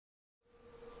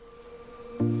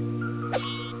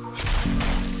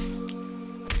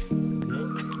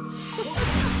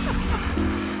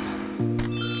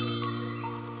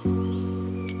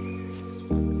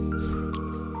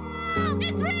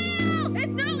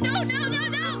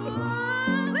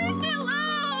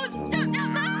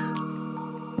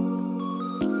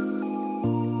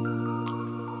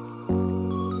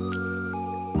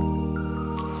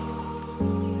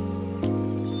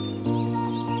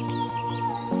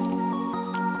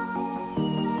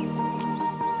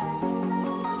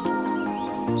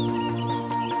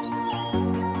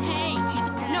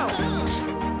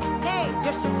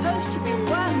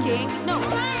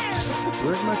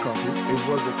Where's my coffee? It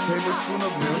was a tablespoon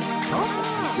of milk. Huh?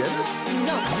 You get it?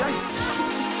 No. Yikes!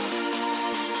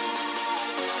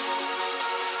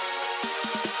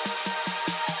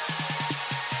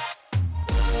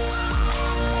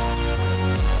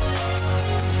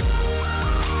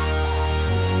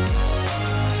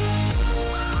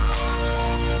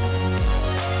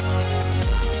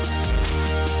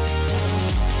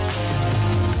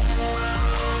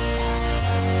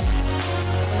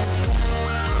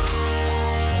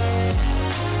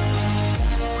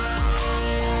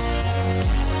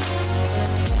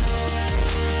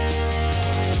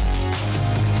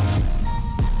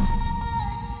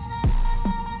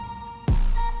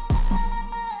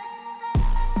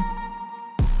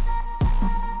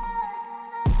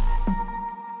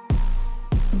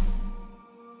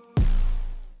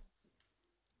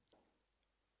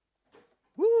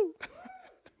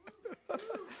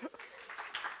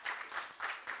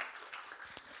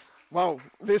 Wow,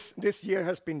 this year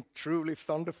has been truly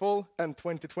thunderful, and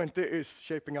 2020 is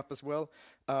shaping up as well.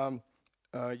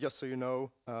 Just so you know,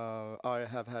 I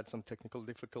have had some technical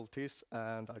difficulties,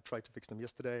 and I tried to fix them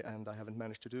yesterday, and I haven't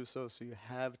managed to do so, so you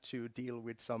have to deal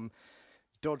with some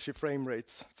dodgy frame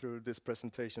rates through this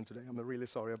presentation today. I'm really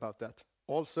sorry about that.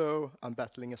 Also, I'm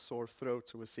battling a sore throat,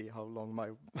 so we'll see how long my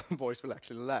voice will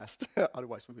actually last.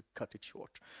 Otherwise, we will cut it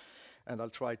short. And I'll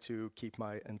try to keep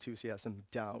my enthusiasm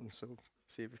down, so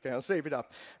see if we can save it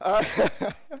up.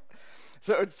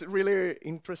 So it's really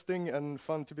interesting and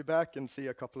fun to be back and see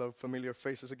a couple of familiar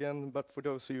faces again. But for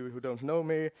those of you who don't know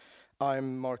me,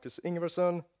 I'm Marcus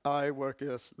Ingvarsson. I work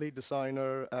as lead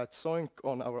designer at Zoink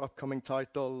on our upcoming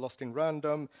title, Lost in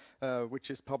Random, which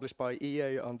is published by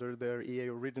EA under their EA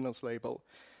Originals label.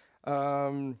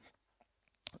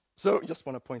 So just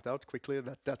want to point out quickly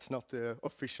that that's not the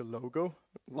official logo.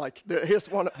 Like, here's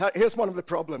one of the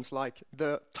problems. Like,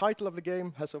 the title of the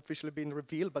game has officially been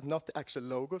revealed, but not the actual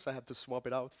logo, so I have to swap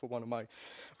it out for one of my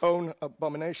own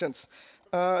abominations.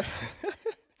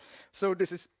 So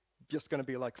this is just going to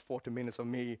be like 40 minutes of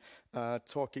me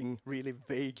talking really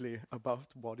vaguely about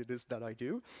what it is that I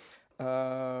do.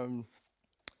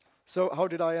 So how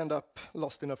did I end up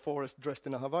lost in a forest dressed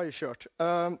in a Hawaii shirt?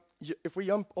 If we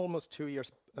jump almost 2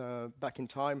 years back in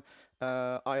time,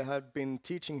 I had been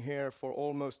teaching here for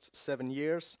almost 7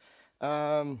 years.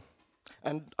 And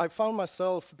I found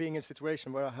myself being in a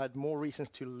situation where I had more reasons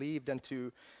to leave than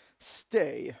to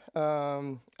stay.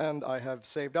 And I have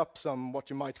saved up some what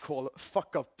you might call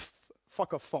fuck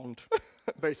off fund,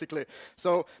 basically.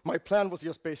 So my plan was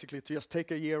just basically to just take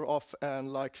a year off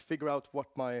and like figure out what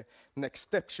my next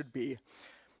step should be.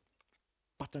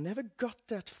 But I never got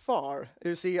that far.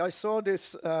 You see, I saw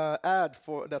this ad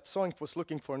for that Zoink was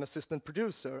looking for an assistant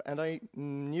producer, and I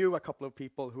knew a couple of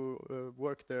people who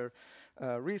worked there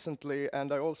recently,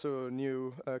 and I also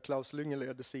knew Klaus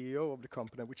Lyngeled, the CEO of the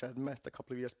company, which I had met a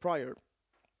couple of years prior.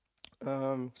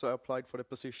 So I applied for the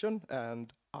position,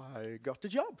 and I got the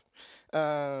job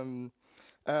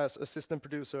as assistant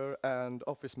producer and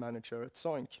office manager at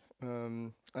Zoink.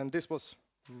 And this was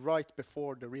right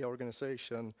before the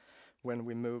reorganization when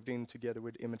we moved in together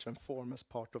with Image and Form as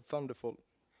part of Thunderful.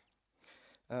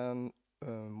 And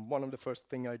one of the first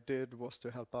things I did was to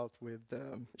help out with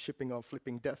shipping of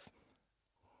Flipping Death.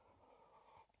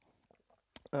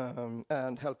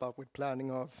 And help out with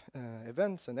planning of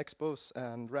events and expos,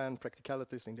 and ran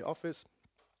practicalities in the office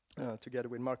together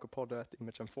with Marco Podda at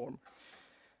Image and Form.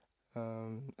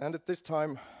 And at this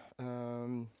time,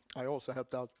 I also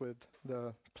helped out with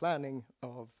the planning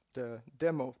of the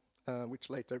demo, which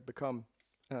later became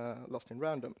Lost in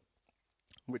Random,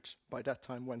 which by that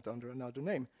time went under another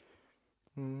name.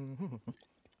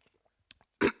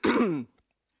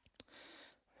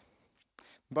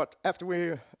 But after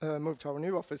we moved to our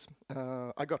new office,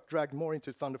 I got dragged more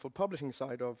into Thunderful publishing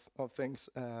side of things,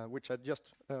 which had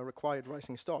just required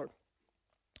Rising Star.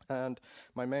 And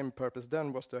my main purpose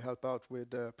then was to help out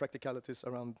with practicalities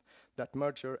around that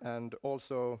merger, and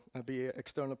also be an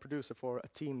external producer for a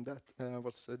team that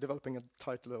was developing a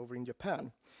title over in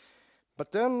Japan.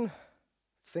 But then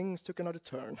things took another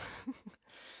turn.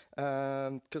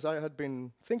 Because I had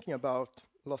been thinking about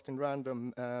Lost in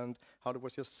Random and how there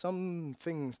was just some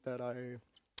things that I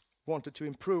wanted to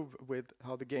improve with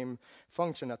how the game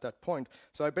functioned at that point.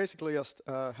 So I basically just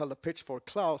held a pitch for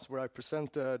Klaus where I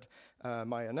presented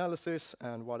my analysis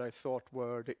and what I thought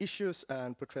were the issues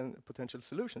and potential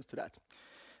solutions to that.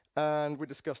 And we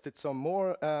discussed it some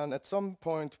more, and at some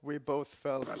point we both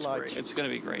felt Great. It's going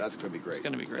to be great. That's going to be great. It's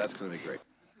going to be great. That's going to be great.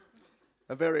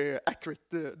 A very accurate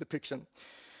depiction.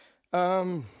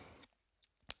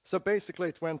 So basically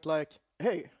it went like,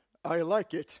 hey, I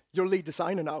like it. You're lead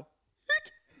designer now.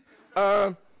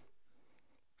 So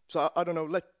I don't know,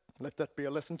 let that be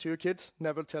a lesson to you kids.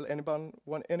 Never tell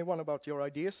anyone about your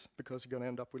ideas, because you're going to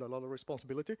end up with a lot of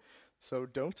responsibility. So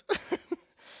don't.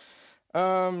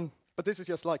 But this is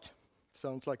just like,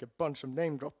 sounds like a bunch of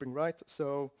name dropping, right?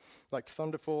 So like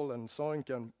Thunderfall and Zoink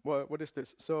and what is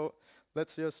this? So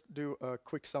let's just do a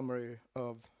quick summary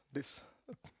of this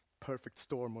perfect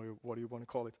storm, or what do you want to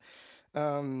call it.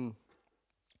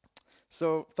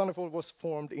 So Thunderfall was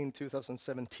formed in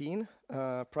 2017,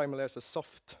 primarily as a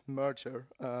soft merger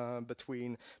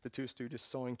between the two studios,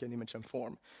 Zoink and Image and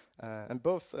Form. And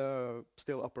both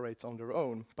still operate on their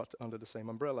own, but under the same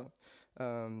umbrella.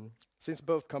 Since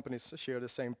both companies share the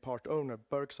same part owner,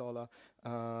 Bergsala,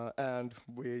 and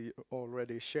we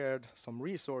already shared some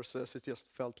resources, it just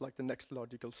felt like the next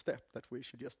logical step that we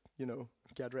should just,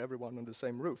 gather everyone on the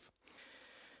same roof.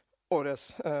 Or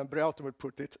as Breauto would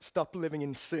put it, stop living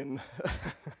in sin.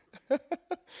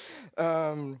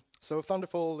 So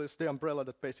Thunderfall is the umbrella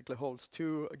that basically holds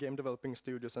 2 game developing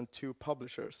studios and 2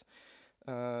 publishers.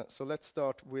 So let's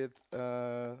start with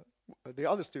the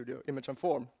other studio, Image and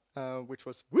Form, which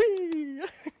was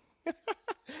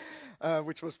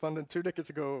which was founded 2 decades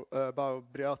ago by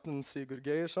Breauton Sigurd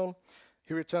Geirsson.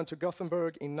 He returned to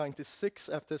Gothenburg in '96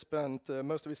 after spent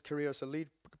most of his career as a lead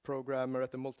programmer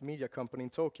at a multimedia company in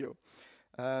Tokyo.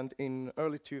 And in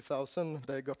early 2000,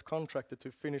 they got contracted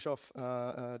to finish off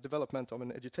development of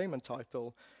an edutainment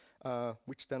title,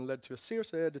 which then led to a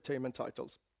series of edutainment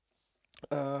titles.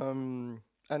 And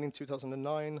in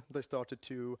 2009, they started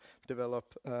to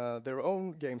develop their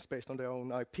own games based on their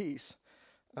own IPs.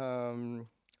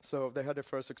 So they had their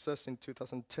first success in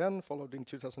 2010, followed in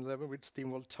 2011 with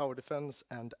SteamWorld Tower Defense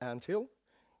and Anthill.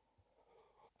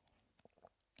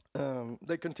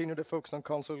 They continued to focus on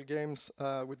console games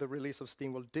with the release of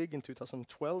SteamWorld Dig in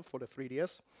 2012 for the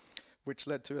 3DS, which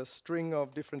led to a string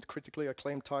of different critically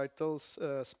acclaimed titles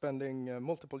spanning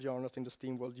multiple genres in the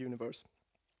SteamWorld universe.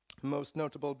 Most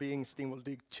notable being SteamWorld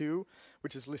Dig 2,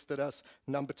 which is listed as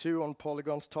number 2 on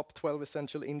Polygon's top 12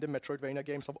 essential indie Metroidvania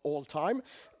games of all time.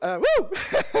 Woo!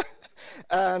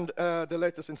 And the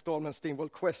latest installment,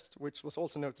 SteamWorld Quest, which was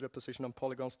also noted a position on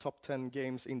Polygon's top 10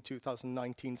 games in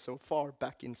 2019 so far,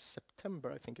 back in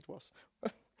September, I think it was.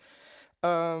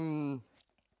 And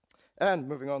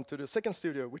moving on to the second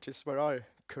studio, which is where I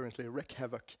currently wreak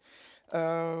havoc,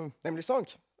 namely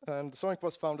Zoink. And Zoink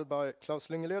was founded by Klaus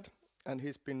Lyngeled, and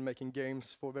he's been making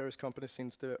games for various companies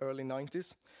since the early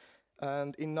 90s.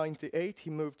 And in '98, he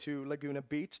moved to Laguna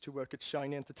Beach to work at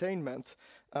Shiny Entertainment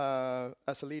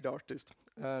as a lead artist.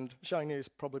 And Shiny is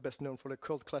probably best known for the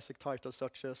cult classic titles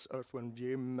such as Earthworm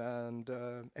Jim and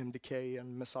MDK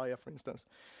and Messiah, for instance.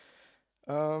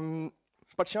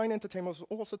 But Shiny Entertainment was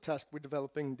also tasked with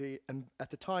developing the, at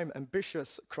the time,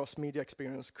 ambitious cross-media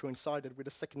experience coincided with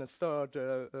the second and third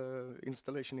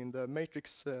installation in the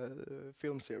Matrix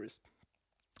film series.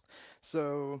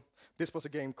 So this was a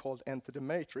game called Enter the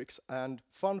Matrix, and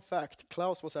fun fact,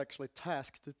 Klaus was actually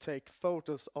tasked to take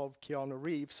photos of Keanu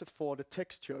Reeves for the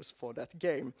textures for that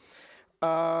game.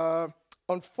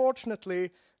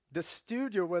 Unfortunately, the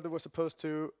studio where they were supposed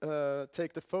to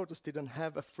take the photos didn't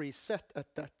have a free set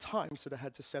at that time, so they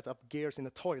had to set up gears in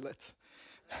a toilet.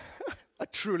 A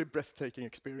truly breathtaking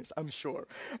experience, I'm sure.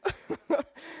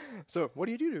 So, what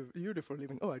do you do for a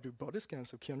living? Oh, I do body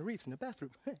scans of Keanu Reeves in the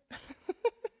bathroom. Hey.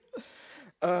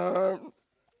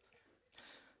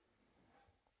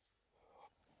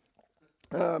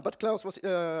 But Klaus was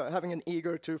having an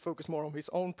eager to focus more on his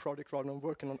own project rather than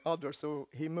working on others, so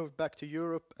he moved back to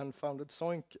Europe and founded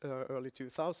Zoink early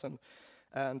 2000.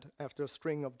 And after a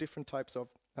string of different types of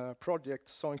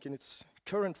projects, Zoink in its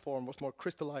current form was more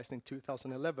crystallized in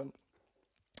 2011,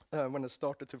 when it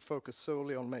started to focus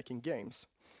solely on making games.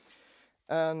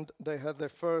 And they had their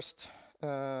first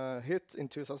hit in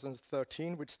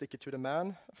 2013 with Stick It to the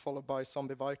Man, followed by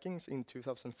Zombie Vikings in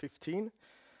 2015.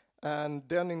 And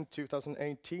then in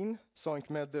 2018, Zoink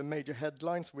made the major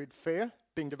headlines with Fear,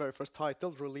 being the very first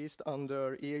title released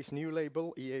under EA's new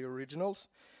label, EA Originals.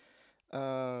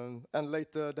 And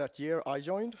later that year, I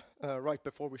joined, right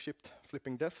before we shipped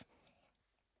Flipping Death.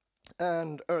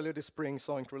 And earlier this spring,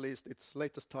 Zoink released its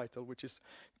latest title, which is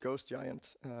Ghost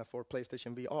Giant for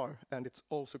PlayStation VR, and it's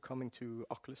also coming to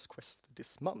Oculus Quest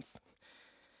this month.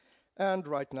 And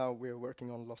right now, we're working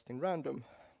on Lost in Random.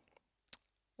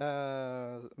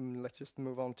 Let's just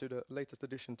move on to the latest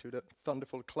addition to the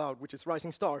Thunderful Cloud, which is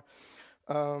Rising Star.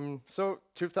 So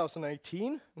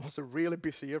 2018 was a really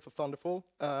busy year for Thunderful.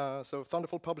 So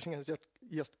Thunderful Publishing has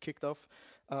just kicked off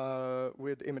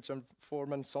with Image and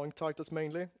Form and Zoink titles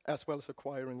mainly, as well as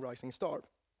acquiring Rising Star.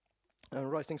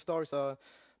 Rising Star is a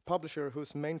publisher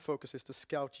whose main focus is to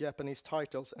scout Japanese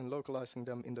titles and localizing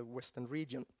them in the Western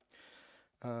region.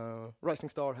 Rising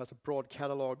Star has a broad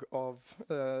catalog of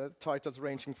titles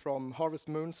ranging from Harvest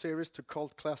Moon series to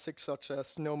cult classics such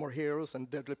as No More Heroes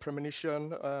and Deadly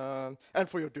Premonition. And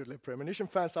for your Deadly Premonition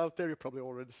fans out there, you've probably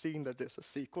already seen that there's a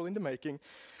sequel in the making.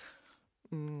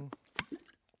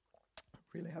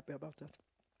 Really happy about that.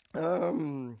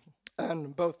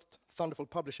 And both Thunderful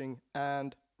Publishing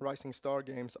and Rising Star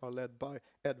games are led by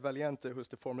Ed Valiente, who's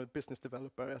the former business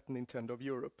developer at Nintendo of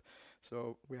Europe.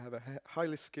 So we have a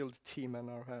highly skilled team in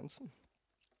our hands.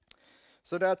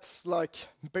 So that's like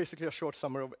basically a short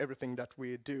summary of everything that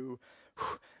we do.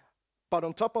 But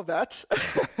on top of that,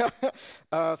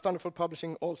 Thunderful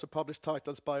Publishing also published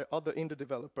titles by other indie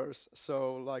developers.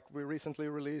 So like we recently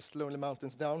released Lonely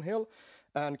Mountains Downhill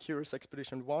and Curious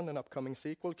Expedition 1, an upcoming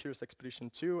sequel, Curious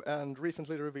Expedition 2, and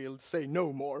recently revealed Say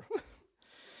No More.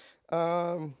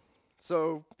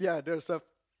 So yeah, there's a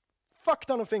fuck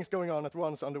ton of things going on at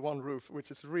once under one roof,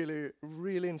 which is really,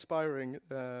 really inspiring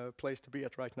place to be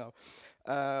at right now.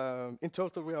 In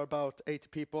total, we are about 80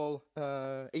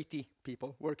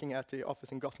 people working at the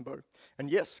office in Gothenburg. And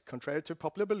yes, contrary to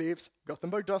popular beliefs,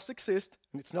 Gothenburg does exist,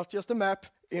 and it's not just a map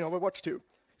in Overwatch 2.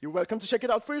 You're welcome to check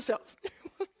it out for yourself.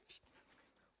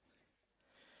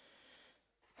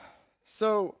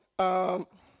 So,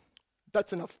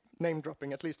 that's enough name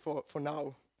dropping, at least for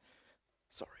now.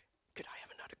 Sorry, could I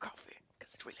have another coffee?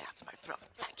 Because it really helps my throat.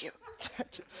 Thank you.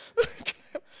 Thank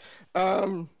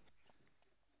you.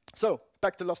 So,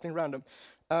 back to Lost in Random.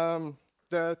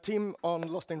 The team on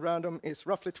Lost in Random is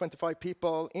roughly 25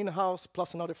 people in-house,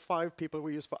 plus another 5 people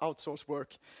we use for outsource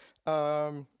work.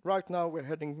 Right now, we're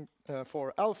heading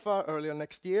for alpha earlier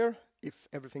next year, if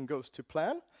everything goes to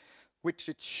plan, which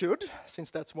it should, since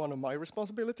that's one of my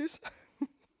responsibilities.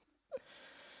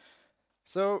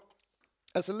 So,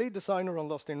 as a lead designer on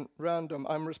Lost in Random,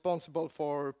 I'm responsible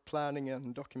for planning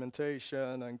and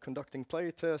documentation and conducting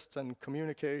playtests and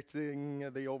communicating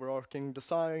the overarching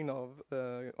design of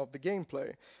the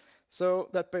gameplay. So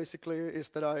that basically is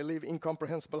that I leave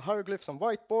incomprehensible hieroglyphs on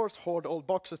whiteboards, hoard old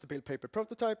boxes to build paper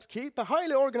prototypes, keep a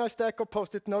highly organized stack of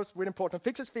post-it notes with important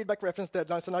fixes, feedback, reference,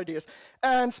 deadlines, and ideas,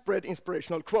 and spread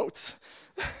inspirational quotes.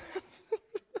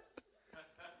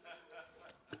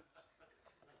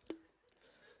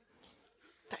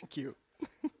 Thank you.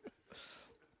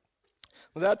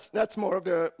 Well, that's more of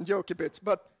the jokey bits,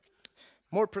 but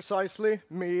more precisely,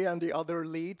 me and the other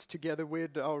leads, together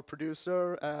with our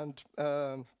producer and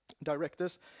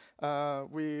directors,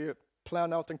 we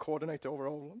plan out and coordinate the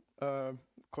overall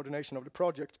coordination of the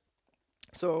project.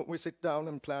 So we sit down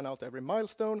and plan out every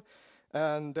milestone,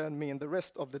 and then me and the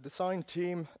rest of the design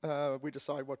team, we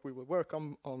decide what we will work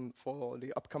on for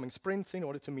the upcoming sprints in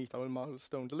order to meet our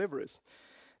milestone deliveries.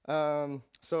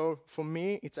 So for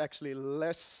me, it's actually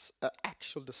less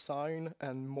actual design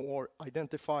and more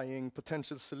identifying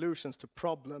potential solutions to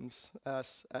problems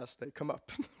as they come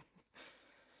up.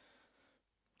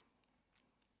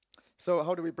 So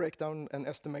how do we break down and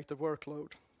estimate the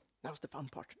workload? That was the fun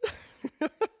part.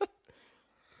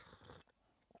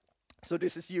 So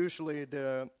this is usually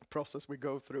the process we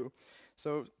go through.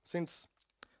 So since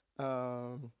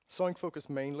Zoink focus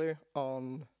mainly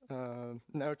on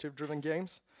narrative-driven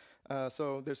games,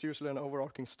 so there's usually an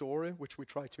overarching story which we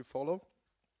try to follow,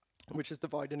 which is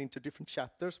divided into different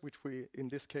chapters, which we, in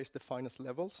this case, define as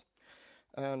levels.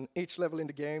 And each level in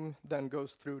the game then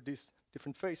goes through these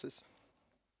different phases.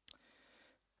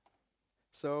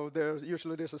 So there's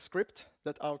a script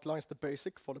that outlines the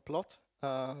basic for the plot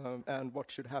and what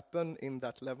should happen in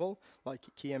that level, like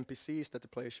key NPCs that the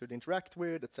player should interact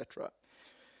with, etc.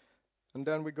 And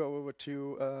then we go over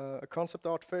to a concept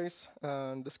art phase,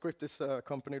 and the script is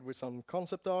accompanied with some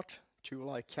concept art to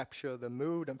like capture the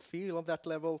mood and feel of that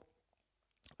level.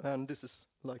 And this is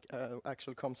like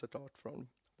actual concept art from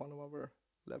one of our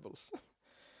levels.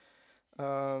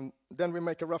 Then we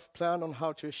make a rough plan on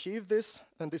how to achieve this,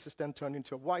 and this is then turned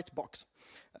into a white box,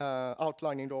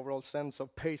 outlining the overall sense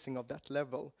of pacing of that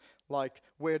level. Like,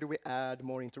 where do we add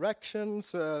more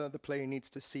interactions? The player needs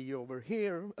to see over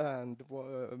here,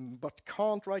 but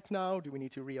can't right now. Do we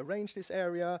need to rearrange this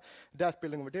area? That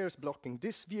building over there is blocking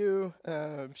this view.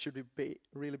 Should we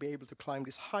really be able to climb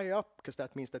this high up? Because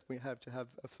that means that we have to have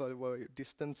a further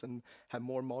distance and have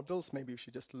more models. Maybe we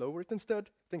should just lower it instead.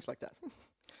 Things like that.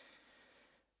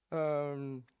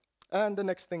 And the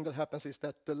next thing that happens is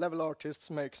that the level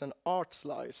artist makes an art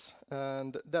slice,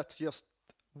 and that's just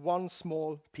one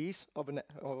small piece of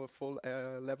a full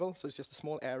level, so it's just a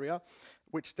small area,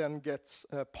 which then gets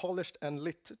polished and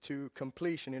lit to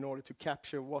completion in order to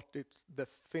capture what the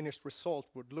finished result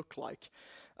would look like.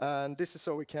 And this is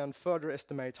so we can further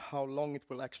estimate how long it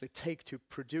will actually take to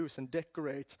produce and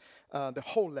decorate the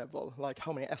whole level, like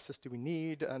how many assets do we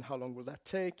need and how long will that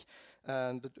take,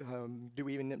 and do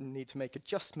we even need to make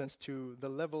adjustments to the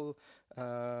level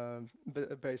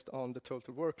based on the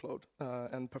total workload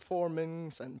and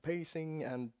performance and pacing,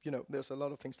 and there's a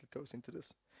lot of things that goes into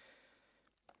this.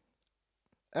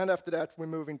 And after that, we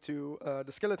move into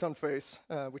the skeleton phase,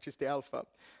 which is the alpha.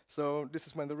 So this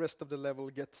is when the rest of the level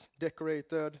gets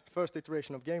decorated, first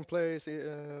iteration of gameplay is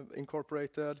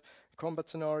incorporated, combat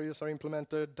scenarios are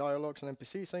implemented, dialogues and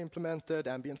NPCs are implemented,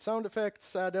 ambient sound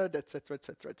effects added, etc.,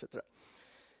 etc., etc.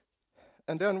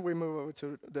 And then we move over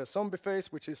to the zombie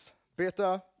phase, which is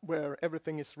beta, where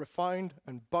everything is refined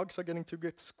and bugs are getting to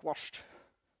get squashed.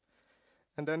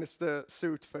 And then it's the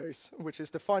suit phase, which is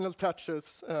the final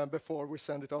touches before we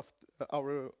send it off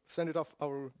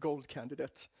our gold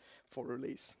candidate for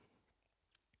release.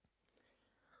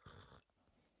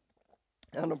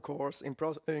 And of course, in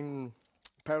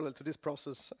parallel to this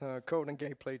process, code and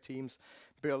gameplay teams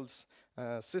builds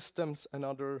systems and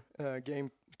other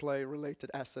gameplay-related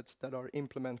assets that are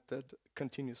implemented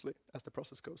continuously as the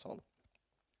process goes on.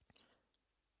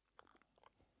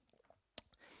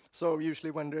 So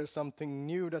usually when there's something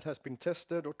new that has been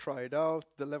tested or tried out,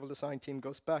 the level design team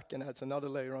goes back and adds another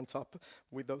layer on top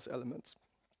with those elements.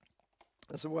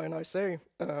 And so when I say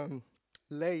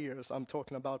layers, I'm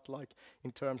talking about like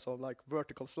in terms of like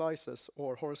vertical slices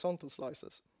or horizontal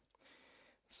slices.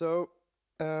 So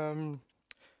for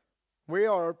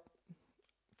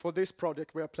this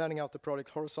project, we are planning out the project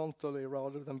horizontally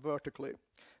rather than vertically.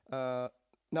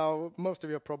 Now, most of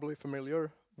you are probably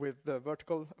familiar with the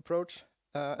vertical approach.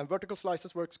 And vertical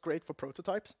slices works great for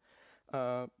prototypes.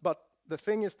 But the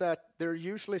thing is that there are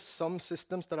usually some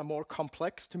systems that are more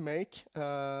complex to make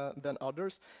than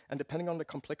others. And depending on the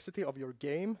complexity of your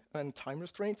game and time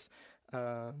restraints,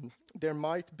 there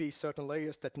might be certain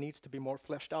layers that needs to be more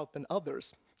fleshed out than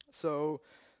others. So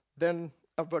then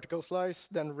a vertical slice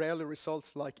then rarely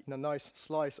results like in a nice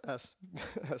slice as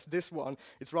this one.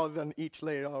 It's rather than each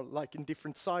layer are like in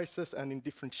different sizes and in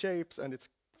different shapes, and it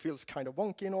feels kind of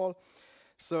wonky and all.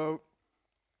 So,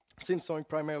 since Zoink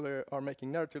primarily are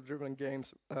making narrative-driven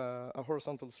games, a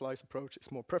horizontal slice approach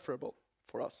is more preferable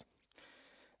for us.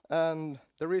 And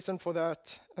the reason for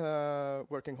that,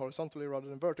 working horizontally rather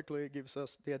than vertically, gives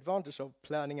us the advantage of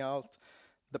planning out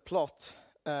the plot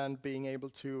and being able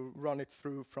to run it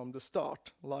through from the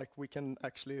start. Like we can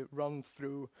actually run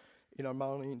through in our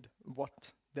mind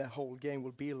what the whole game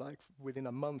will be like within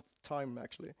a month time,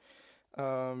 actually.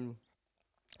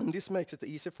 And this makes it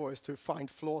easy for us to find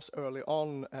flaws early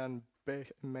on and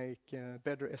make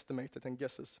better estimated and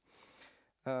guesses.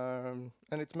 And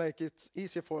it makes it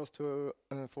easier for us to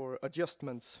for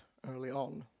adjustments early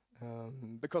on.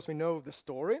 Because we know the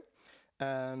story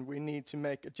and we need to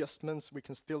make adjustments, we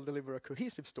can still deliver a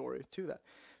cohesive story to that.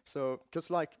 So, because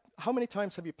like, how many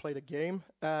times have you played a game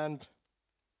and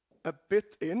a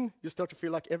bit in, you start to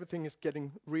feel like everything is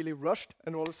getting really rushed,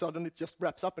 and all of a sudden it just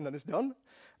wraps up and then it's done.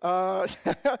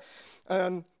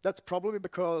 And that's probably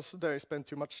because they spent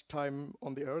too much time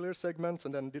on the earlier segments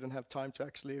and then didn't have time to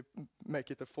actually make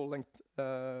it a full-length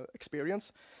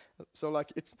experience. So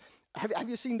like it's, have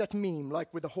you seen that meme,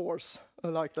 like with the horse,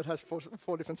 like that has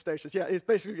four different stages? Yeah, it's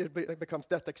basically, it becomes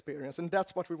that experience, and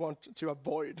that's what we want to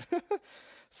avoid.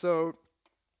 So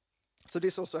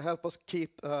this also helps us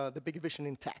keep the big vision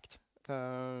intact.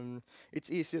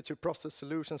 It's easier to process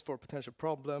solutions for potential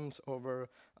problems over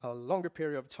a longer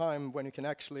period of time when you can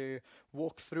actually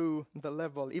walk through the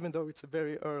level, even though it's a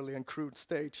very early and crude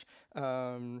stage,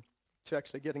 to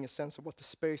actually getting a sense of what the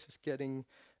space is getting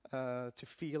to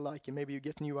feel like, and maybe you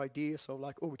get new ideas of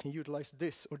like, oh, we can utilize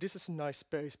this, or this is a nice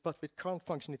space, but we can't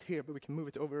function it here, but we can move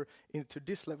it over into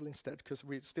this level instead, because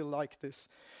we still like this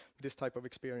type of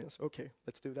experience. Okay,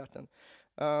 let's do that then.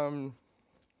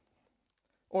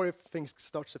 or if things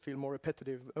start to feel more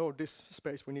repetitive, oh, this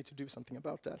space, we need to do something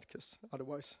about that, because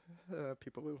otherwise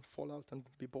people will fall out and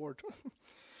be bored.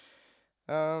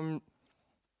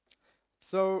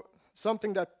 So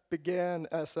something that began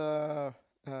as a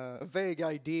vague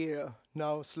idea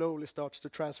now slowly starts to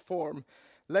transform,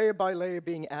 layer by layer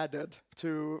being added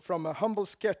from a humble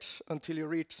sketch until you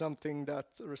reach something that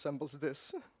resembles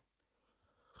this.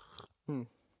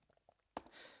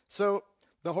 So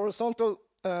the horizontal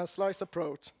slice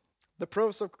approach. The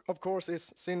pros, of course,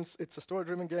 is since it's a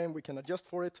story-driven game, we can adjust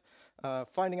for it,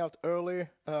 finding out early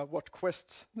what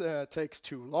quests takes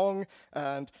too long,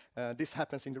 and this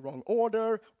happens in the wrong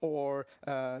order, or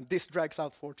this drags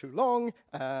out for too long,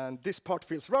 and this part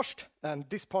feels rushed, and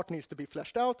this part needs to be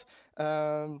fleshed out.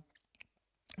 Now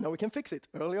we can fix it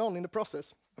early on in the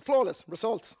process. Flawless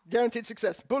results, guaranteed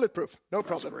success, bulletproof, no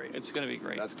problem. Great. It's going to be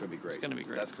great. That's going to be great. It's going to be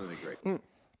great. That's going to be great.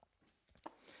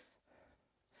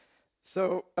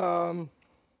 So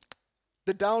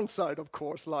the downside, of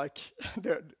course, like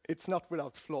it's not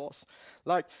without flaws.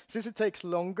 Like since it takes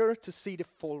longer to see the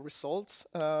full results,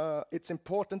 it's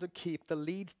important to keep the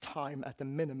lead time at the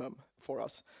minimum for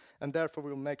us, and therefore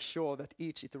we'll make sure that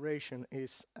each iteration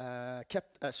is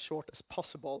kept as short as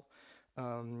possible,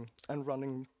 and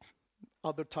running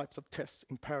other types of tests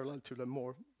in parallel to the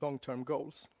more long-term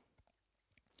goals.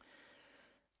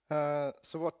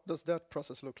 So what does that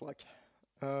process look like?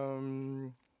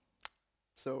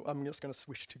 So I'm just going to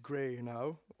switch to gray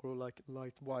now, or like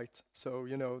light white. So,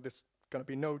 you know, there's going to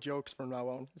be no jokes from now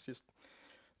on. It's just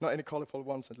not any colorful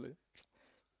ones at least.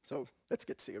 So let's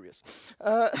get serious.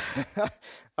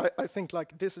 I think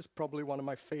like this is probably one of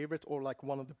my favorite, or like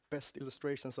one of the best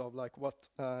illustrations of like what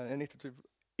an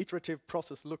iterative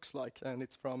process looks like. And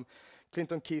it's from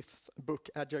Clinton Keith's book,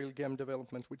 Agile Game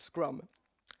Development with Scrum.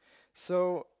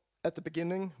 So at the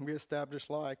beginning, we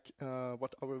established like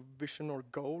what our vision or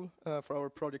goal for our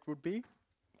project would be.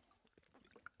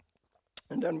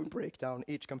 And then we break down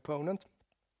each component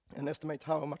and estimate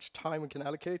how much time we can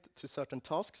allocate to certain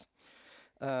tasks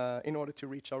in order to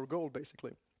reach our goal,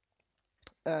 basically.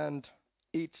 And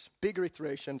each bigger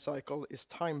iteration cycle is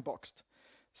time boxed.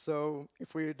 So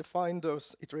if we define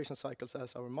those iteration cycles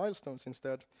as our milestones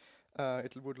instead,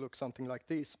 it would look something like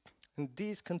these. And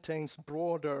these contains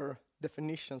broader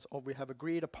definitions of we have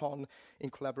agreed upon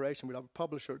in collaboration with our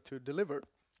publisher to deliver.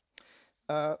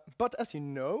 But as you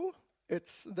know,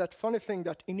 it's that funny thing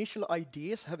that initial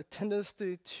ideas have a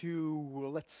tendency to,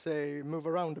 let's say, move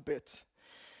around a bit.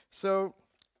 So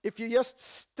if you're just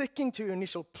sticking to your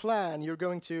initial plan, you're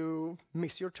going to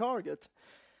miss your target.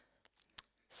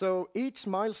 So each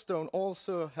milestone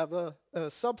also have a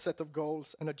subset of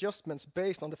goals and adjustments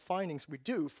based on the findings we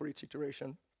do for each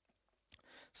iteration.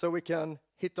 So we can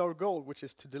hit our goal, which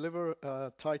is to deliver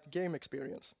a tight game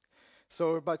experience.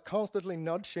 So by constantly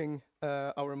nudging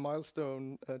our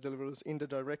milestone deliverables in the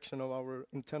direction of our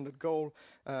intended goal,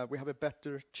 we have a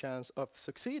better chance of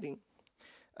succeeding.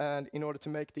 And in order to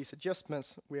make these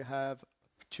adjustments, we have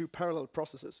two parallel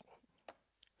processes.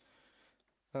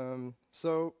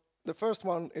 So the first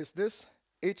one is this.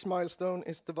 Each milestone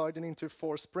is divided into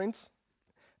 4 sprints,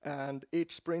 and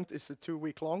each sprint is 2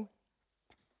 weeks long.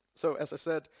 So as I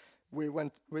said, we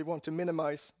want to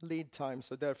minimize lead time,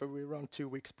 so therefore we run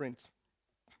 2-week sprints.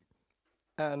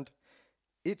 And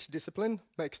each discipline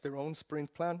makes their own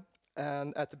sprint plan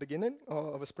and at the beginning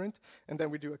of a sprint, and then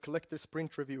we do a collective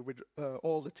sprint review with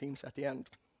all the teams at the end.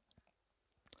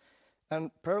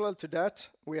 And parallel to that,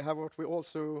 we have what we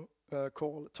also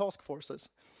call task forces.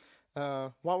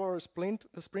 While our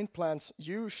sprint plans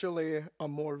usually are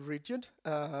more rigid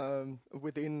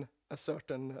within a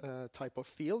certain type of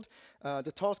field,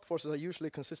 the task forces are usually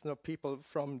consistent of people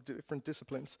from different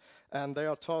disciplines, and they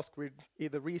are tasked with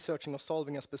either researching or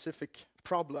solving a specific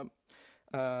problem.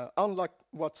 Unlike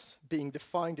what's being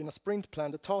defined in a sprint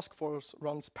plan, the task force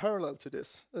runs parallel to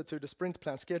this, to the sprint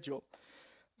plan schedule.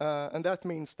 And that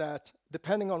means that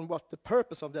depending on what the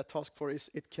purpose of that task force is,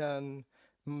 it can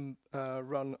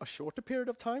run a shorter period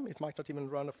of time. It might not even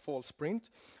run a full sprint,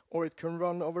 or it can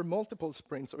run over multiple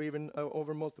sprints, or even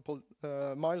over multiple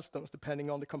milestones, depending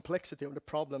on the complexity of the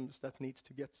problems that needs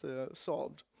to get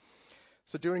solved.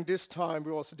 So during this time,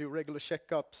 we also do regular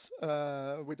checkups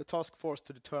with the task force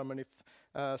to determine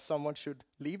if someone should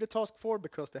leave the task force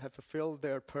because they have fulfilled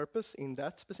their purpose in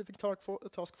that specific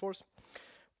task force,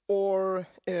 or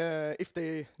if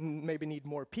they maybe need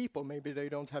more people, maybe they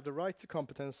don't have the right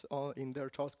competence in their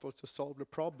task force to solve the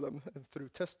problem through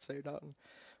tests they've done.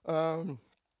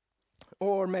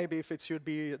 Or maybe if it should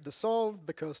be dissolved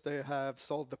because they have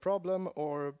solved the problem,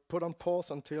 or put on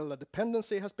pause until a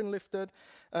dependency has been lifted,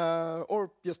 or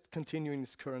just continue in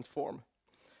its current form.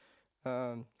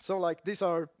 So like these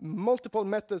are multiple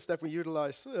methods that we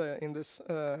utilize in this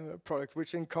product,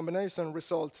 which in combination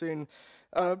results in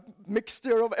a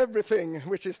mixture of everything,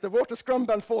 which is the water scrum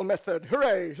band fall method.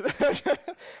 Hooray!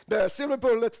 The silver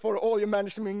bullet for all your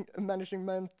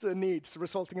management needs,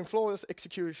 resulting in flawless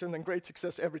execution and great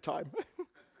success every time.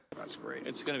 That's great.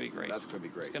 It's going to be great. That's going to be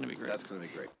great. It's going to be great. That's going to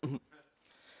be great.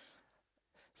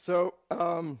 So,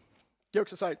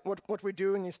 jokes aside, what we're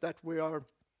doing is that we are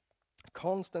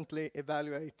constantly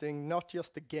evaluating not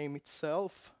just the game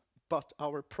itself, but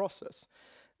our process.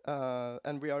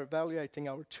 And we are evaluating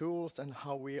our tools and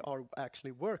how we are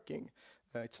actually working.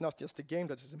 It's not just the game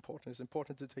that is important, it's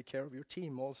important to take care of your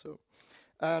team also.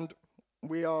 And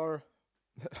we are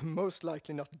most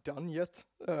likely not done yet.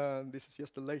 This is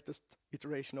just the latest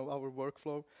iteration of our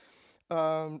workflow.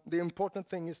 The important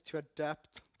thing is to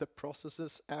adapt the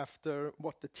processes after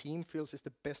what the team feels is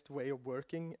the best way of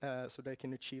working so they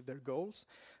can achieve their goals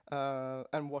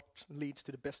and what leads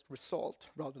to the best result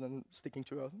rather than sticking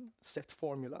to a set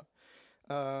formula.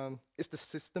 If the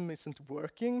system isn't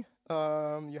working,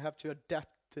 you have to adapt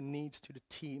the needs to the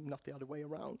team, not the other way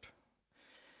around.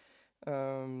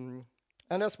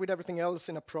 And as with everything else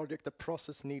in a project, the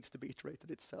process needs to be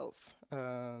iterated itself.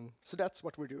 So that's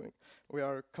what we're doing. We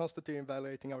are constantly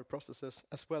evaluating our processes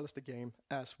as well as the game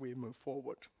as we move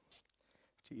forward.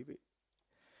 TV.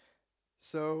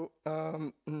 So,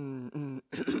 my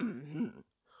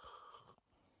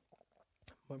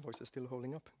voice is still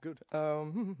holding up. Good.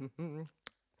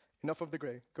 Enough of the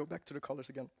gray. Go back to the colors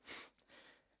again.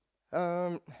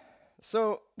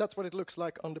 So that's what it looks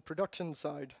like on the production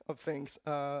side of things.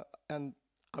 And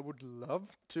I would love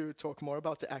to talk more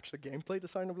about the actual gameplay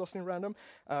design of Lost in Random,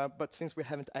 but since we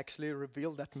haven't actually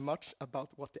revealed that much about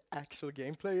what the actual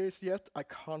gameplay is yet, I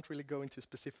can't really go into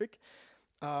specific.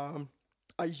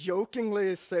 I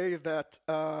jokingly say that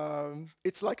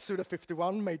it's like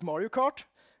Suda51 made Mario Kart,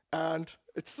 and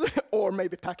it's or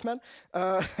maybe Pac-Man,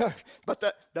 but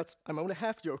that's I'm only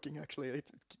half joking actually.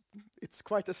 It's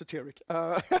quite esoteric,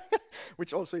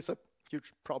 which also is a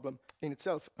huge problem in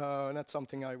itself, and that's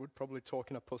something I would probably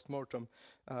talk in a post-mortem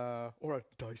or a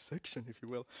dissection, if you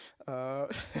will.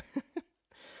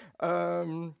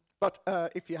 But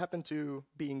if you happen to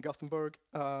be in Gothenburg,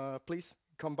 please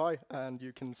come by and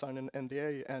you can sign an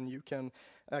NDA and you can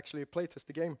actually playtest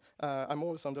the game. I'm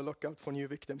always on the lookout for new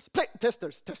victims.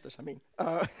 Testers, I mean.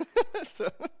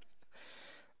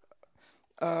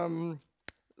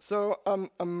 So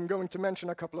I'm going to mention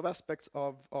a couple of aspects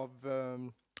of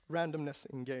randomness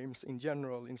in games in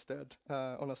general instead,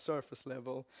 on a surface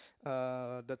level,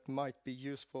 that might be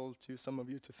useful to some of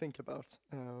you to think about,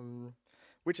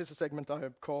 which is a segment I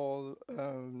call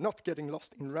Not Getting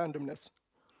Lost in Randomness.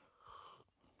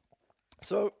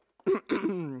 So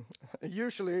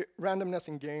usually randomness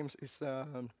in games is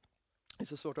a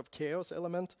sort of chaos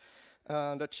element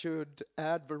that should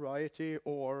add variety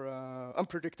or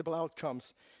unpredictable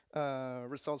outcomes,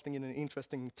 resulting in an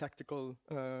interesting tactical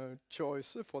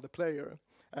choice for the player.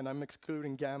 And I'm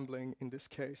excluding gambling in this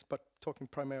case, but talking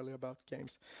primarily about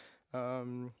games.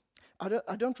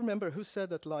 I don't remember who said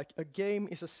that, like, a game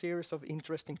is a series of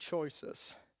interesting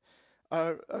choices.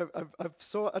 I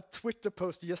saw a Twitter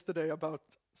post yesterday about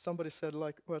somebody said,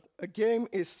 like, what a game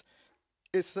is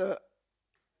a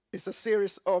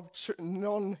series of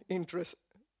non-interest.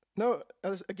 No,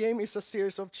 a game is a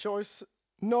series of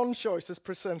non-choices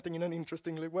presenting in an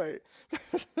interestingly way.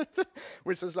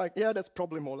 Which is like, yeah, that's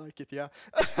probably more like it, yeah.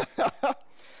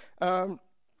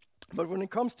 But when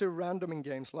it comes to random in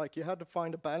games, like, you had to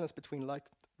find a balance between, like,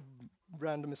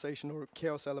 randomization or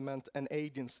chaos element and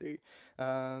agency.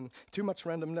 Too much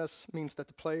randomness means that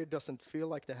the player doesn't feel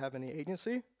like they have any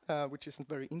agency, which isn't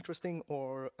very interesting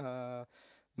or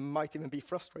might even be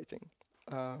frustrating.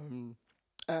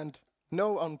 And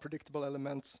no unpredictable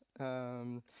elements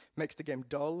makes the game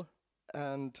dull,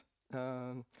 and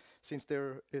since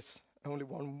there is only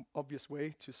one obvious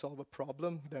way to solve a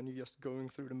problem, then you're just going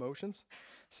through the motions.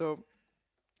 So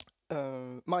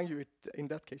mind you, in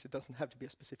that case, it doesn't have to be a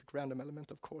specific random element,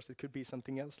 of course. It could be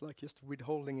something else, like just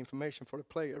withholding information for the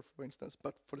player, for instance.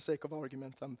 But for the sake of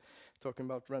argument, I'm talking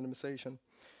about randomization.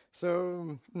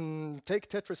 So take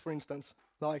Tetris, for instance.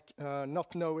 Like,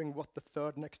 not knowing what the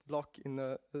third next block in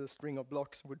the string of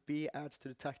blocks would be adds to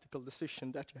the tactical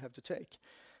decision that you have to take.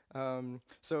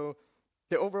 So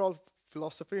the overall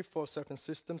philosophy for certain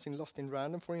systems in Lost in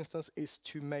Random, for instance, is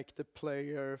to make the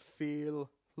player feel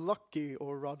lucky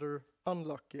or rather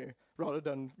unlucky, rather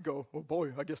than go, oh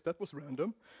boy, I guess that was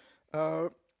random.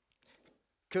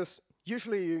 Because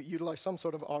usually you utilize some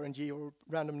sort of RNG or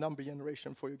random number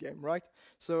generation for your game, right?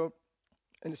 So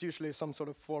and it's usually some sort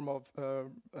of form of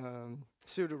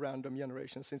pseudo-random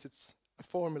generation, since it's a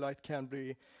formula. It can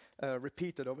be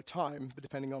repeated over time,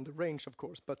 depending on the range, of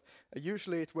course. But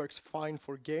usually it works fine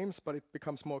for games, but it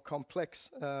becomes more complex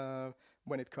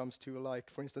when it comes to, like,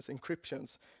 for instance,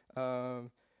 encryptions.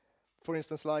 For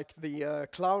instance, like the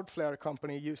Cloudflare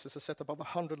company uses a setup of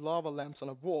 100 lava lamps on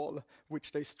a wall,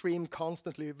 which they stream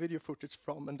constantly video footage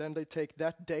from, and then they take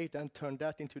that data and turn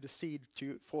that into the seed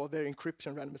for their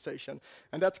encryption randomization.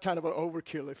 And that's kind of an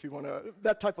overkill if you want to.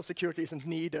 That type of security isn't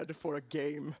needed for a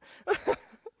game.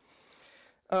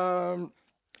 Because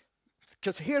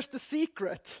here's the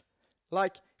secret.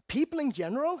 Like, people in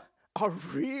general are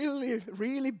really,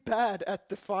 really bad at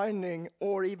defining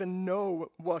or even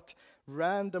know what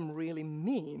random really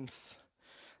means.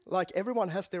 Like, everyone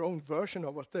has their own version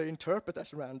of what they interpret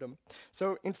as random.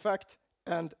 So, in fact,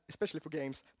 and especially for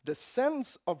games, the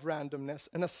sense of randomness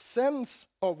and a sense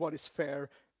of what is fair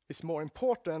is more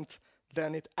important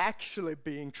than it actually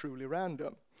being truly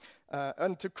random.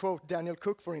 And to quote Daniel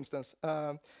Cook, for instance,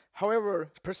 however,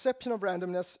 perception of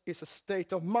randomness is a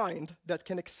state of mind that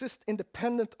can exist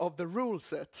independent of the rule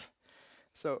set.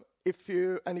 So if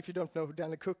you don't know who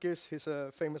Daniel Cook is, he's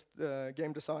a famous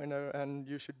game designer, and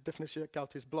you should definitely check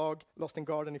out his blog, Lost in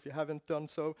Garden, if you haven't done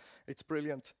so. It's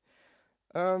brilliant.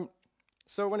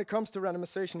 So when it comes to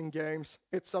randomization in games,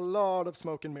 it's a lot of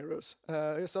smoke and mirrors.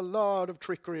 There's a lot of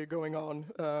trickery going on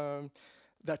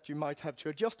that you might have to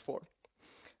adjust for.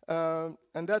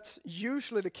 And that's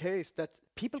usually the case, that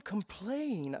people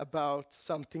complain about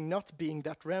something not being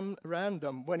that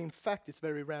random, when in fact it's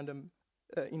very random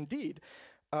indeed,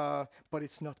 but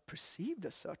it's not perceived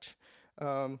as such.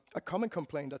 A common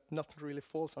complaint that not really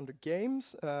falls under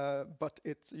games, but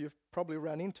you've probably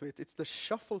ran into it. It's the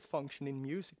shuffle function in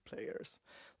music players.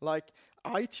 Like,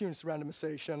 iTunes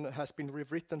randomization has been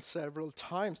rewritten several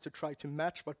times to try to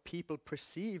match what people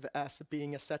perceive as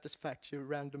being a satisfactory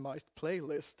randomized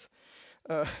playlist.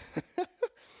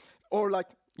 Or like,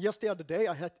 just the other day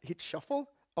I had hit shuffle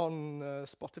on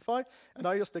Spotify, and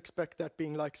I just expect that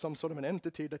being like some sort of an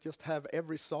entity that just have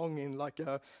every song in like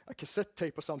a cassette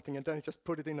tape or something, and then it just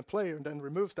put it in a player and then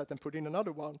removes that and put in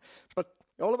another one. But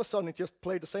all of a sudden it just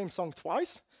played the same song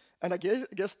twice, and I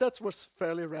guess that was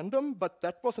fairly random, but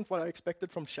that wasn't what I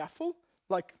expected from shuffle.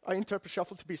 Like, I interpret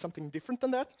shuffle to be something different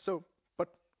than that, but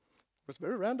it was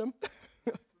very random,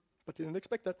 but didn't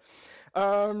expect that.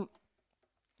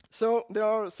 So there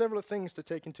are several things to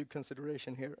take into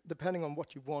consideration here, depending on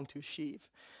what you want to achieve.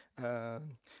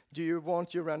 Do you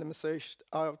want your randomization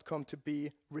outcome to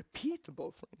be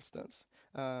repeatable, for instance?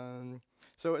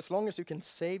 So as long as you can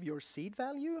save your seed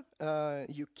value,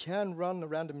 you can run a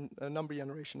random number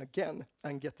generation again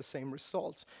and get the same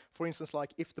results. For instance,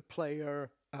 like if the player,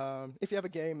 if you have a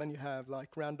game and you have like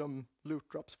random loot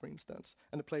drops, for instance,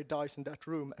 and the player dies in that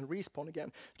room and respawn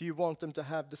again, do you want them to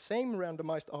have the same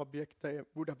randomized object they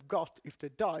would have got if they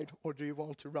died, or do you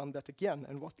want to run that again?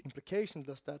 And what implication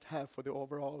does that have for the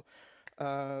overall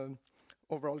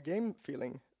game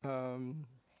feeling?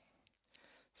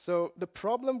 So the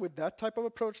problem with that type of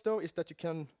approach, though, is that you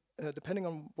can, depending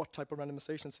on what type of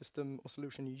randomization system or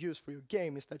solution you use for your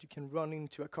game, is that you can run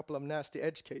into a couple of nasty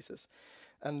edge cases.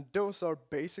 And those are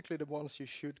basically the ones you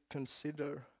should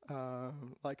consider.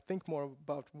 Like, think more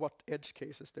about what edge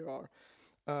cases there are.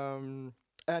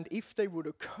 And if they would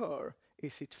occur,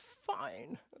 is it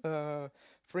fine?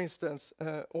 For instance,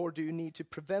 or do you need to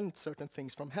prevent certain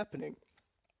things from happening?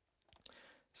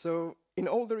 So in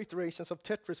older iterations of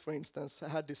Tetris, for instance,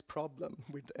 had this problem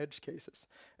with edge cases.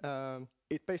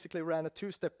 It basically ran a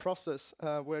two-step process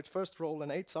where it first rolled an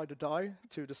 8-sided die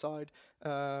to decide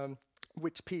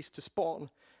which piece to spawn.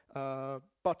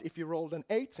 But if you rolled an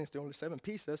 8, since there are only 7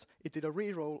 pieces, it did a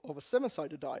re-roll of a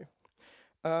 7-sided die,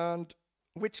 and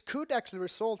which could actually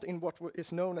result in what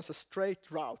is known as a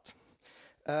straight route.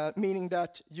 Meaning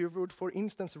that you would, for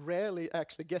instance, rarely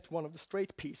actually get one of the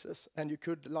straight pieces, and you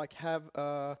could like have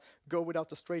go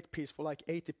without a straight piece for like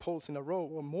 80 pulls in a row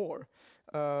or more.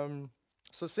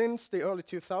 So since the early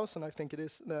 2000s, I think it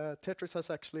is, Tetris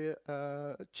has actually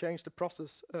changed the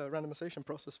process, randomization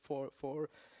process for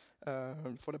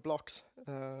the blocks.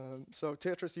 So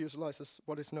Tetris utilizes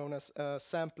what is known as a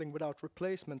sampling without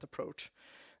replacement approach.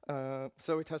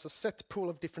 So it has a set pool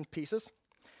of different pieces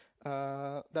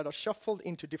that are shuffled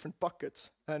into different buckets,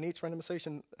 and each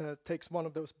randomization takes one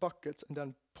of those buckets and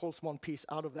then pulls one piece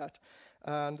out of that.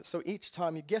 And so each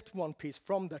time you get one piece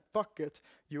from that bucket,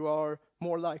 you are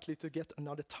more likely to get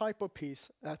another type of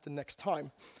piece at the next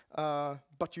time.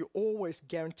 But you're always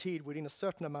guaranteed within a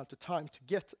certain amount of time to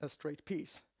get a straight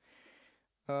piece.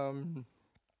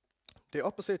 The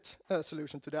opposite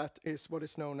solution to that is what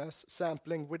is known as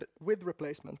sampling with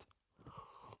replacement.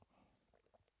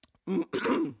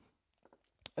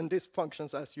 And this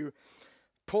functions as you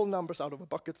pull numbers out of a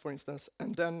bucket, for instance,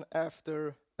 and then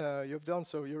after you've done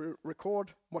so, you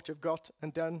record what you've got,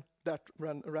 and then that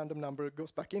random number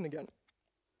goes back in again.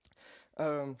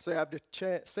 So you have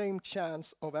the same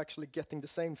chance of actually getting the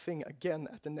same thing again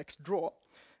at the next draw.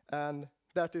 And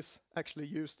that is actually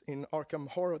used in Arkham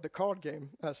Horror, the card game,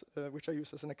 as which I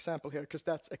use as an example here, because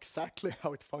that's exactly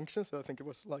how it functions. So I think it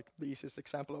was like the easiest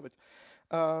example of it.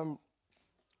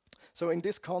 So in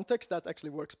this context, that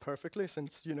actually works perfectly,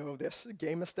 since this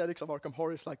game aesthetics of Arkham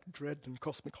Horror is like dread and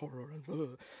cosmic horror,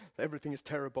 and everything is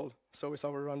terrible. So is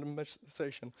our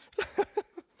randomization.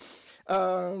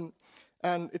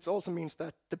 And it also means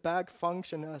that the bag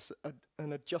function as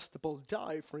an adjustable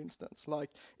die, for instance.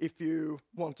 Like if you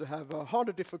want to have a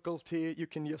harder difficulty, you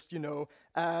can just,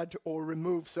 add or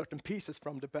remove certain pieces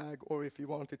from the bag, or if you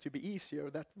want it to be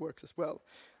easier, that works as well.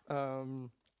 So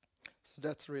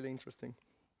that's really interesting.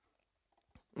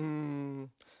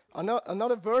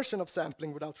 Another version of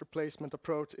sampling without replacement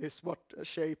approach is what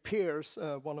Shay Pierce,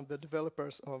 one of the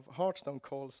developers of Hearthstone,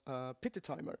 calls a pity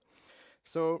timer.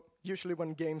 So usually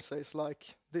when game says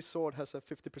like this sword has a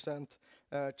 50%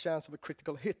 chance of a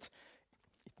critical hit,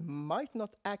 it might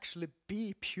not actually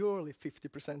be purely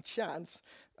 50% chance.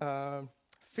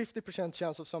 50%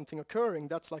 chance of something occurring,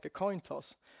 that's like a coin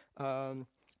toss.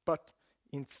 But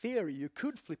in theory, you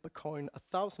could flip a coin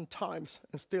 1,000 times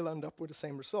and still end up with the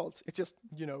same results. It's just,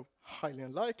 highly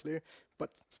unlikely,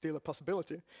 but still a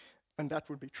possibility. And that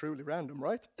would be truly random,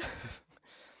 right?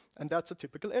 And that's a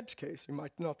typical edge case. You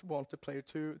might not want the player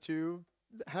to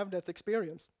have that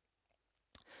experience.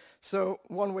 So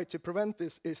one way to prevent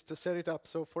this is to set it up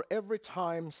so for every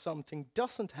time something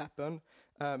doesn't happen,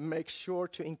 make sure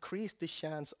to increase the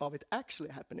chance of it actually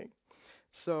happening.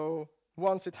 So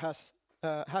once it has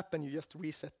happened, you just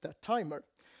reset that timer.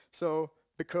 So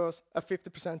because a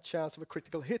 50% chance of a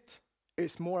critical hit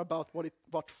is more about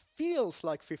what feels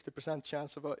like 50%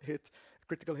 chance of a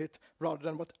critical hit, rather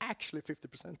than what actually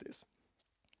 50% is.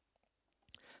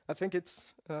 I think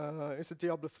it's a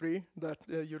Diablo 3 that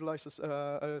utilizes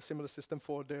a similar system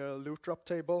for their loot drop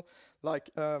table. Like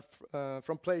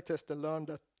from playtest, they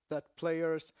learned that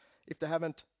players, if they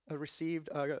haven't received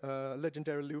a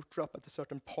legendary loot drop at a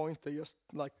certain point, they just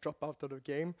like drop out of the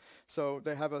game. So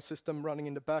they have a system running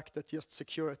in the back that just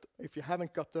secure it. If you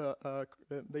haven't got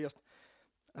they just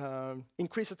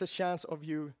increases the chance of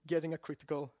you getting a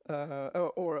critical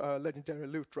or a legendary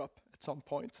loot drop at some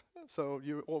point. So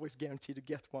you're always guaranteed to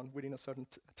get one within a certain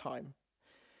time,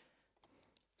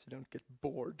 so you don't get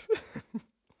bored.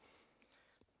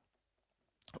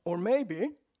 Or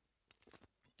maybe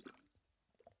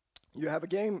you have a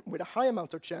game with a high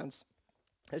amount of chance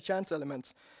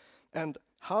elements, and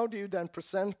how do you then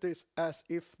present this as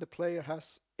if the player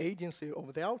has agency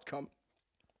over the outcome?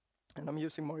 And I'm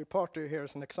using Mario Party here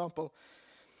as an example.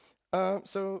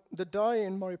 So the die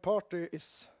in Mario Party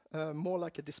is more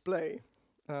like a display,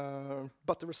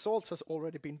 but the results has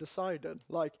already been decided.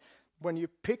 Like when you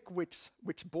pick which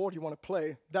board you want to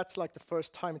play, that's like the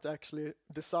first time to actually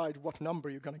decide what number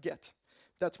you're going to get.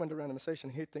 That's when the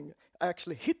randomization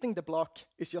actually hitting the block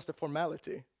is just a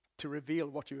formality to reveal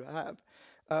what you have.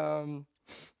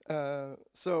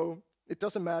 So it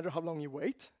doesn't matter how long you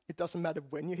wait. It doesn't matter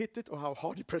when you hit it or how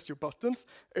hard you press your buttons.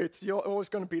 You're always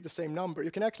going to be the same number.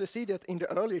 You can actually see that in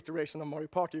the early iteration of Mario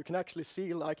Party. You can actually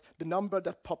see like the number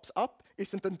that pops up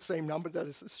isn't the same number that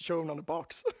is shown on the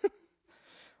box.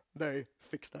 They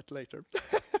fix that later.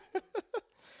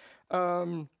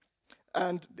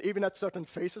 And even at certain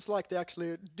phases, like they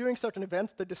actually, during certain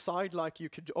events, they decide like you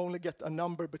could only get a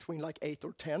number between like 8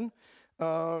 or 10.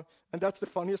 And that's the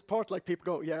funniest part. Like people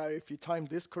go, yeah, if you time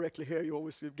this correctly here, you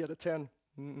always get a 10.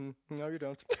 No, you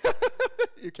don't.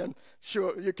 You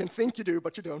can think you do,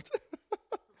 but you don't.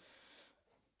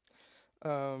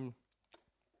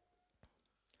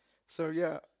 So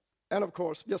yeah, and of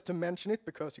course, just to mention it,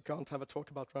 because you can't have a talk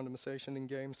about randomization in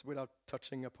games without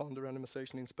touching upon the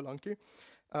randomization in Spelunky.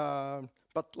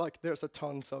 But like, there's a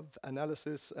tons of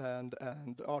analysis and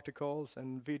articles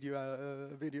and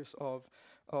videos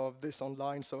of this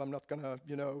online. So I'm not gonna,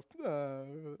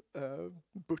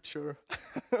 butcher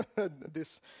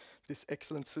this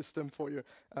excellent system for you.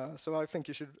 So I think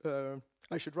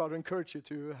I should rather encourage you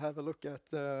to have a look at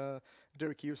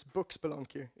Derek Yu's book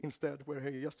Spelunky instead, where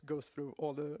he just goes through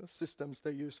all the systems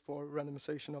they use for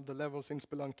randomization of the levels in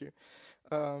Spelunky.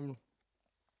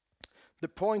 The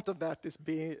point of that is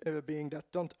being that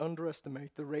don't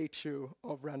underestimate the ratio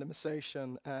of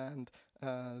randomization and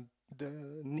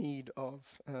the need of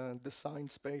design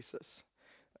spaces.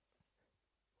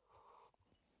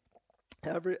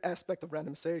 Every aspect of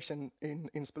randomization in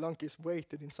Spelunky is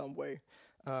weighted in some way,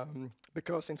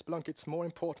 because in Spelunky it's more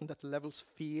important that the levels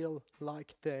feel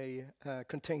like they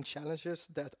contain challenges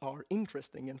that are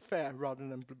interesting and fair, rather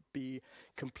than be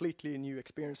completely new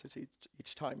experiences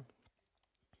each time.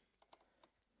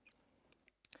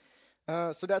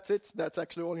 So that's it. That's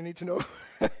actually all you need to know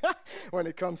when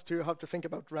it comes to how to think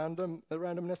about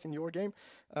randomness in your game.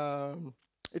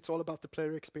 It's all about the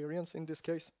player experience in this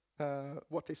case.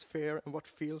 What is fair and what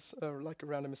feels like a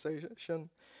randomization.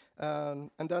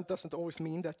 And that doesn't always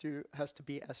mean that you has to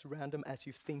be as random as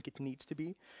you think it needs to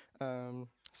be.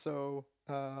 So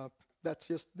that's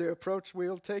just the approach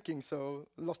we're taking. So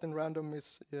Lost in Random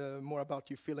is more about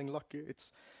you feeling lucky.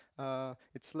 It's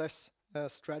less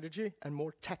strategy and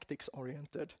more tactics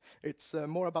oriented. It's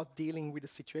more about dealing with the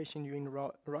situation you're in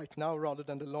right now, rather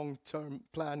than the long-term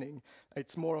planning.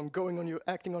 It's more on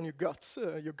acting on your guts,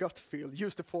 your gut feel,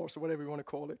 use the force, or whatever you want to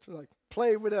call it. Like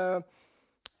play with a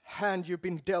hand you've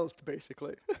been dealt,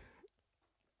 basically.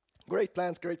 Great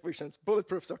plans, great visions,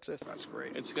 bulletproof success. That's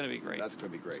great. It's going to be great. That's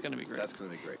going to be great. It's going to be great. That's going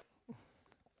to be great.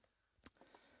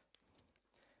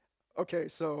 Okay,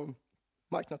 so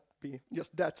might not be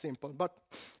just that simple, but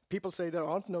people say there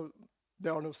are no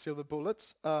silver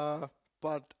bullets,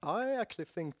 but I actually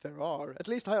think there are. At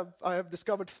least I have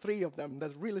discovered 3 of them.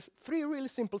 That three really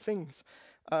simple things.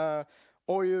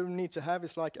 All you need to have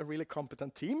is like a really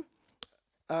competent team.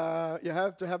 You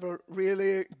have to have a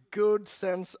really good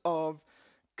sense of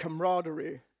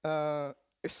camaraderie,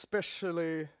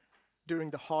 especially during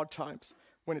the hard times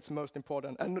when it's most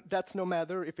important. And that's no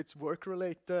matter if it's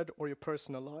work-related or your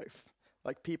personal life.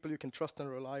 Like people you can trust and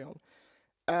rely on.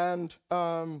 And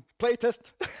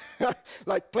playtest,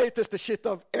 like playtest the shit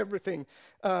of everything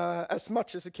as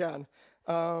much as you can.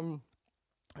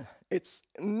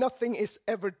 Nothing is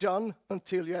ever done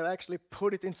until you actually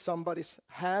put it in somebody's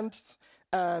hands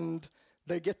and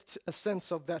they get a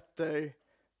sense of that they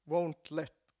won't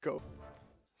let go.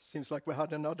 Seems like we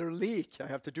had another leak. I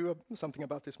have to do something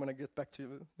about this when I get back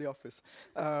to the office.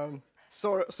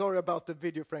 Sorry about the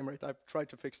video frame rate. I've tried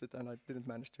to fix it and I didn't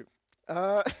manage to.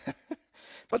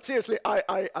 But seriously, gotta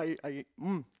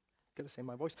say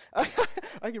my voice.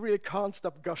 I really can't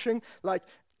stop gushing. Like,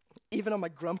 even on my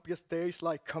grumpiest days,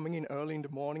 like coming in early in the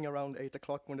morning around 8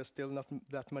 o'clock when there's still not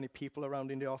that many people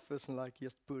around in the office, and like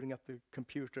just booting up the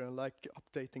computer and like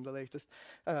updating the latest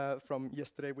from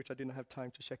yesterday, which I didn't have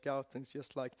time to check out. And it's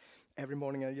just like every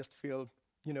morning I just feel,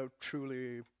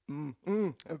 truly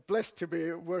blessed to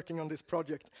be working on this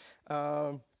project.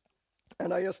 And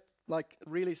I just like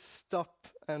really stop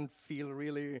and feel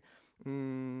really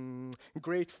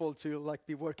grateful to like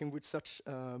be working with such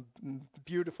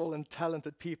beautiful and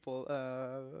talented people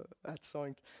at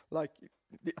Zoink. Like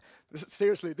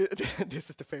seriously,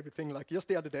 this is the favorite thing. Like just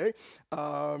the other day,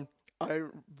 I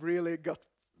really got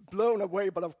blown away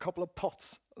by a couple of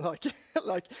pots.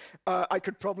 I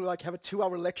could probably like have a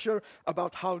 2-hour lecture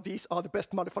about how these are the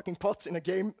best motherfucking pots in a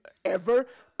game ever.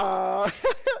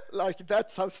 Like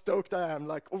that's how stoked I am.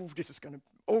 Like, this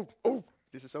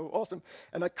is so awesome,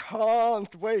 and I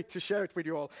can't wait to share it with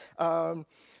you all.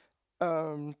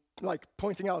 Like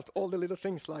pointing out all the little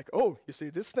things, like, you see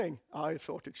this thing? I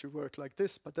thought it should work like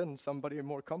this, but then somebody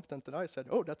more competent than I said,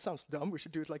 that sounds dumb. We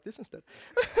should do it like this instead.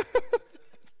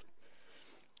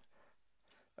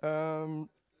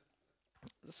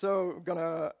 So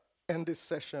gonna end this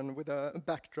session with a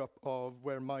backdrop of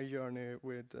where my journey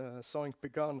with Zoink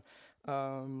began.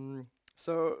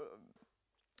 So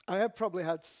I have probably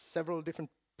had several different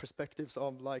perspectives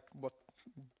of like what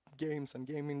games and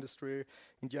game industry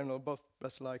in general, both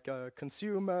as like a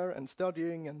consumer and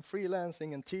studying and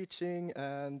freelancing and teaching,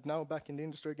 and now back in the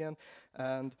industry again.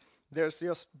 And there's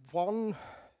just one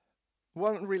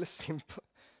really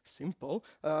simple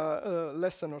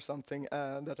lesson or something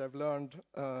that I've learned,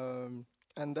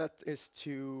 and that is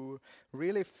to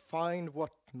really find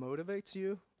what motivates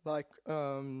you. Like,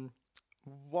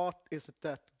 what is it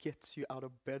that gets you out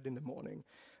of bed in the morning?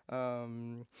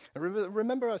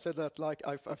 Remember I said that like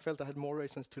I felt I had more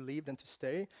reasons to leave than to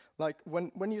stay. Like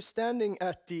when you're standing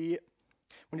at the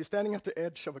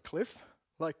edge of a cliff,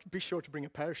 like be sure to bring a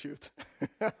parachute.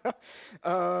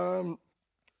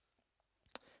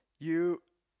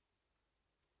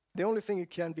 The only thing you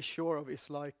can be sure of is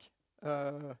like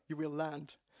you will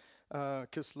land,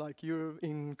 because like you're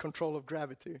in control of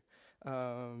gravity.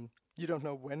 You don't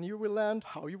know when you will land,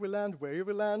 how you will land, where you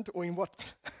will land, or in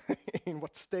what in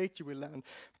what state you will land.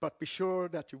 But be sure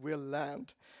that you will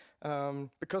land,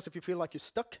 because if you feel like you're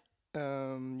stuck,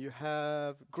 you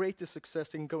have greater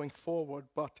success in going forward.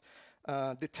 But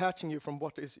detaching you from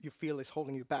what is you feel is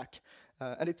holding you back.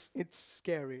 And it's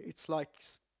scary. It's like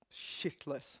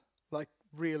shitless. Like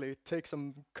really, it takes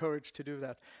some courage to do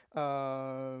that.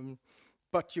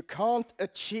 But you can't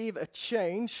achieve a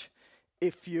change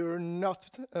if you're not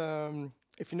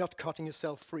cutting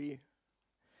yourself free.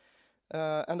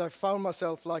 And I found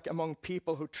myself like among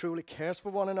people who truly cares for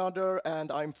one another,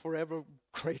 and I'm forever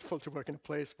grateful to work in a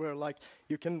place where like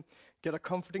you can get a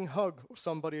comforting hug or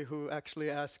somebody who actually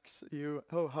asks you,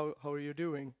 oh, how are you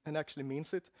doing, and actually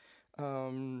means it.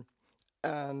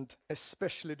 And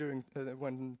especially during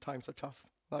when times are tough,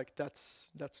 like that's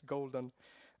golden.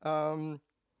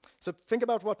 So think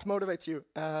about what motivates you,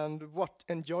 and what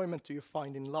enjoyment do you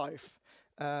find in life,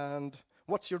 and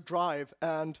what's your drive,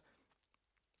 and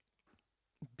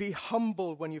be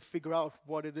humble when you figure out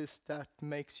what it is that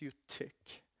makes you tick,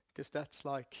 because that's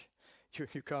like,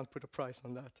 you can't put a price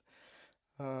on that.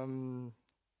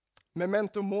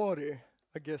 Memento mori,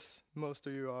 I guess most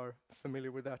of you are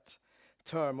familiar with that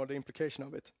term or the implication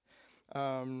of it.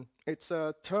 It's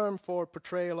a term for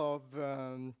portrayal of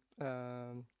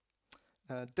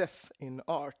death in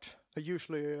art,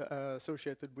 usually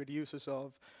associated with uses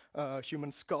of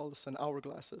human skulls and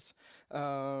hourglasses.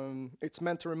 It's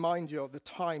meant to remind you of the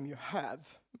time you have,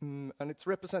 and it's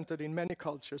represented in many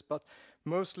cultures, but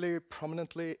mostly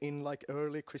prominently in like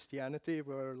early Christianity,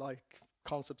 where like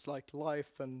concepts like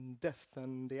life and death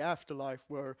and the afterlife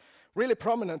were really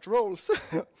prominent roles.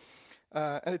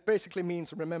 And it basically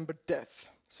means remember death.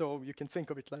 So you can think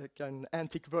of it like an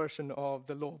antique version of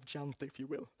the law of Jante, if you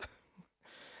will.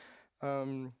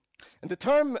 And the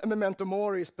term memento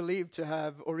mori is believed to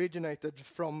have originated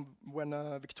from when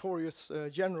a victorious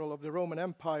general of the Roman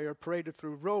Empire paraded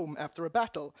through Rome after a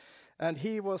battle. And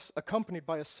he was accompanied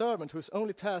by a servant whose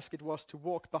only task it was to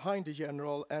walk behind the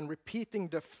general and repeating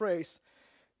the phrase,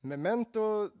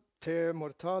 memento te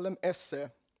mortalem esse,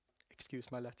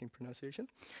 excuse my Latin pronunciation,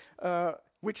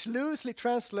 which loosely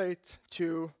translates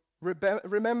to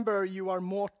remember you are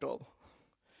mortal.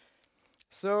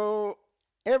 So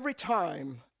every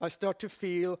time I start to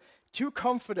feel too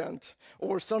confident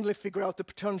or suddenly figure out the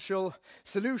potential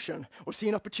solution or see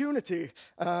an opportunity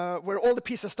where all the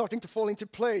pieces are starting to fall into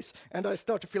place and I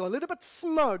start to feel a little bit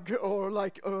smug or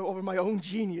like over my own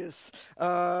genius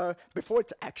before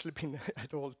it's actually been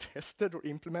at all tested or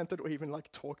implemented or even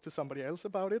like talked to somebody else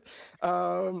about it,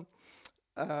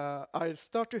 I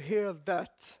start to hear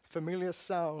that familiar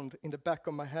sound in the back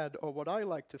of my head of what I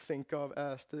like to think of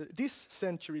as this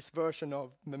century's version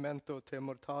of memento te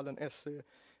mortalem esse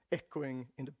echoing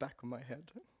in the back of my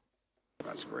head.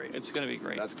 That's great. It's going to be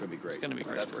great. That's going to be great. It's going to be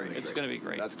great. That's great. It's going to be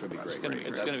great. That's going to be great. It's going to be great.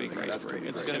 It's going to be great. That's going to be great.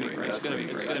 It's going to be great. It's going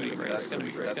to be great. It's going to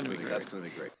be great. It's going to be great. That's going to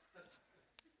be great.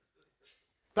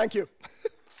 Thank you.